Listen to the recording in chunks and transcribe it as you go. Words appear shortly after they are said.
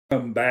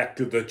Welcome back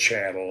to the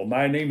channel.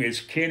 My name is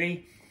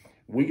Kenny.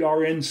 We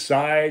are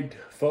inside,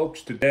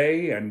 folks,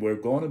 today, and we're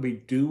going to be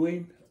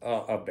doing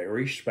a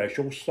very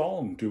special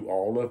song to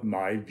all of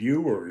my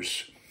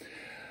viewers.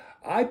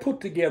 I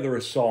put together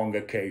a song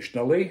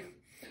occasionally,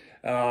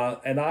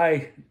 and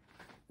I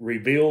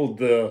revealed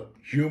the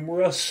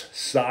humorous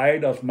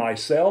side of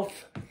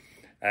myself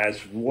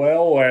as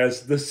well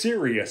as the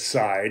serious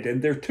side,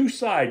 and there are two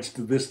sides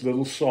to this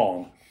little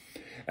song.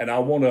 And I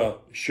want to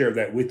share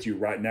that with you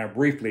right now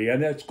briefly.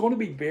 And it's going to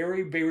be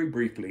very, very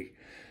briefly.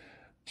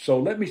 So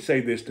let me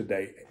say this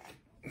today.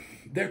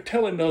 They're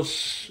telling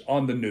us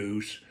on the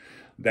news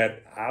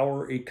that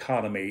our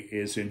economy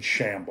is in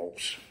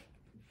shambles.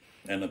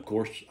 And of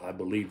course, I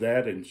believe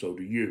that, and so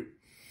do you.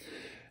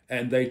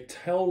 And they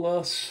tell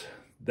us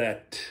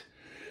that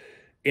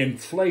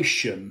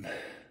inflation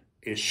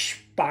is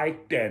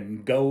spiked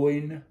and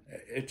going.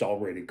 It's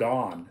already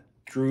gone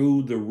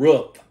through the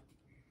roof.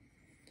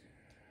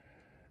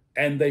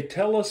 And they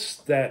tell us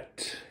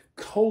that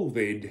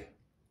COVID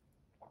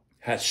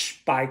has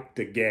spiked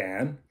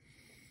again.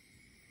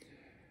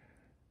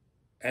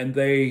 And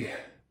they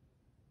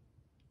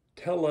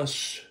tell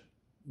us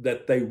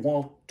that they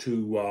want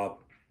to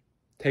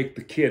take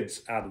the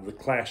kids out of the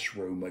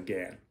classroom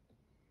again.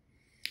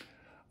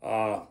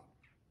 I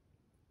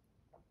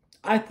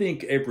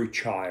think every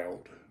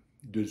child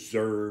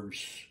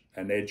deserves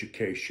an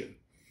education.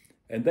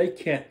 And they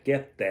can't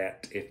get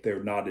that if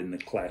they're not in the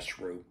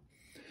classroom.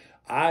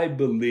 I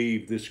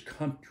believe this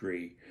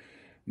country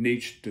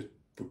needs to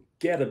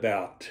forget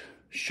about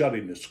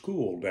shutting the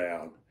school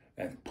down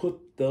and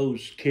put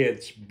those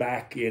kids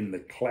back in the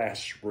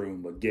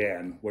classroom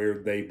again where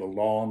they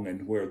belong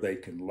and where they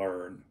can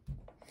learn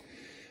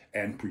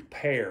and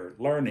prepare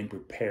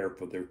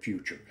for their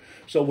future.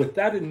 So with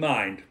that in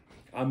mind,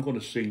 I'm going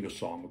to sing a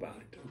song about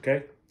it,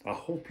 okay? I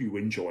hope you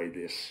enjoy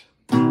this.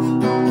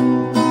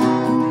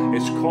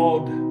 It's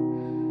called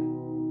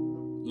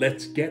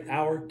Let's Get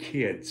Our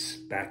Kids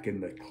Back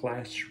in the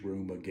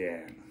Classroom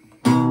Again.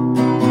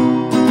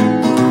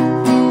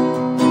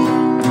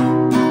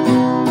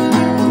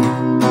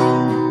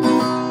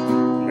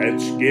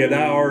 Let's get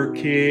our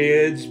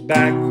kids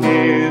back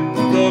in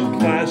the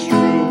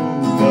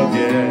classroom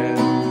again.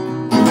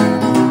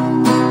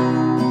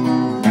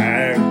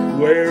 Back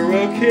where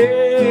a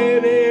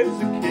kid is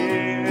a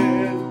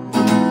kid.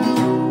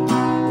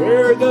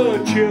 Where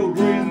the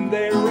children,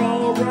 they're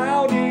all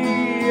rowdy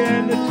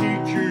and the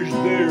teachers,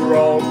 they're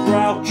all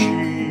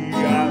grouchy.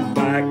 I'm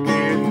back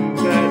in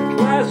that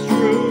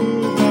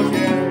classroom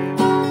again,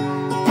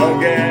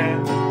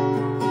 again,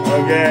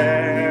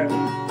 again,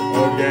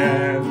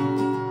 again.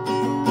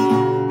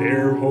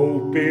 They're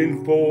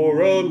hoping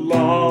for a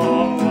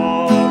lot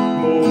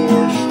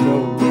more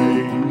snow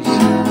days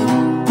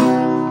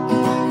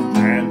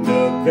and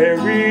a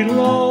very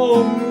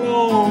long,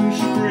 long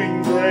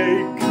spring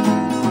break.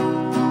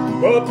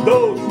 But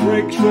those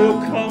breaks will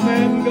come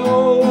and go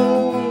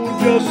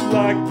just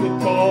like the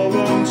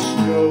fallen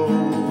snow.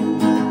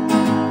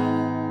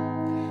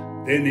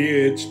 Then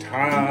it's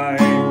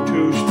time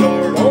to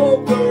start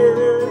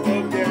over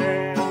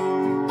again,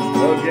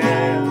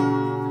 again,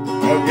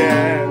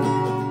 again,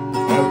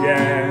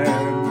 again.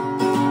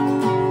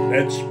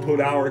 Let's put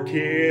our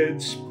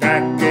kids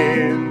back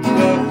in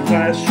the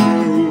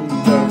classroom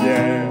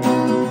again.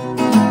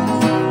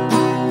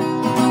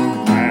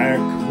 Back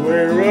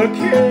where a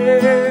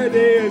kid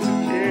is a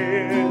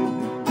kid.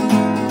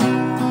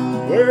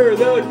 Where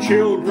the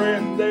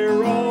children,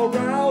 they're all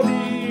rowdy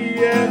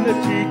and the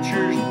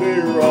teachers,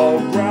 they're all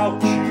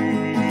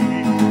grouchy.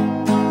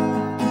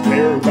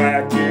 They're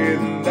back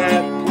in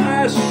that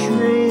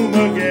classroom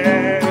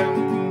again,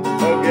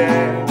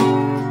 again,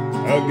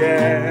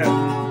 again,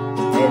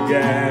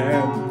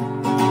 again.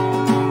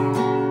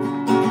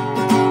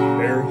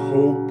 They're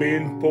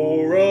hoping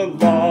for a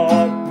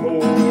lot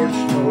more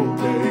snow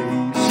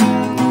days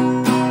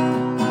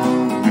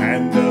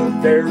and a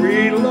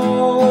very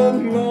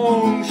long,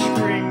 long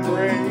spring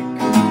break.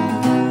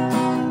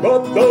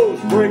 But those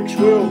breaks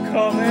will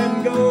come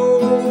and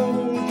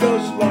go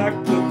just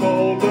like the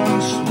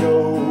fallen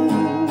snow.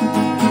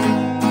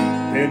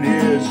 Then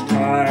it's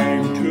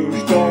time to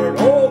start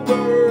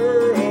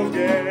over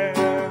again,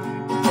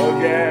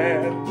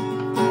 again,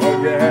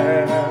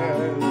 again,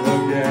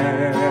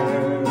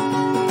 again.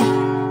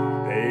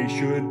 They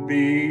should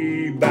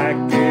be back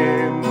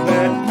in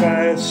that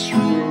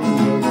classroom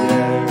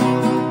again.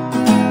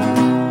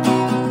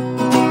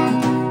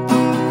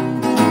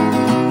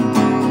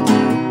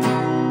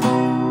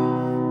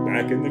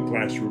 In the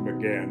classroom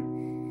again.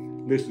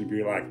 Listen, if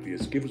you like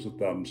this, give us a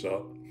thumbs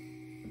up.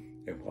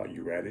 And while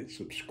you're at it,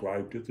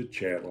 subscribe to the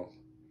channel.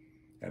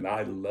 And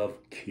I love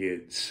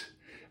kids.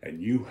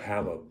 And you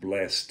have a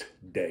blessed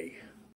day.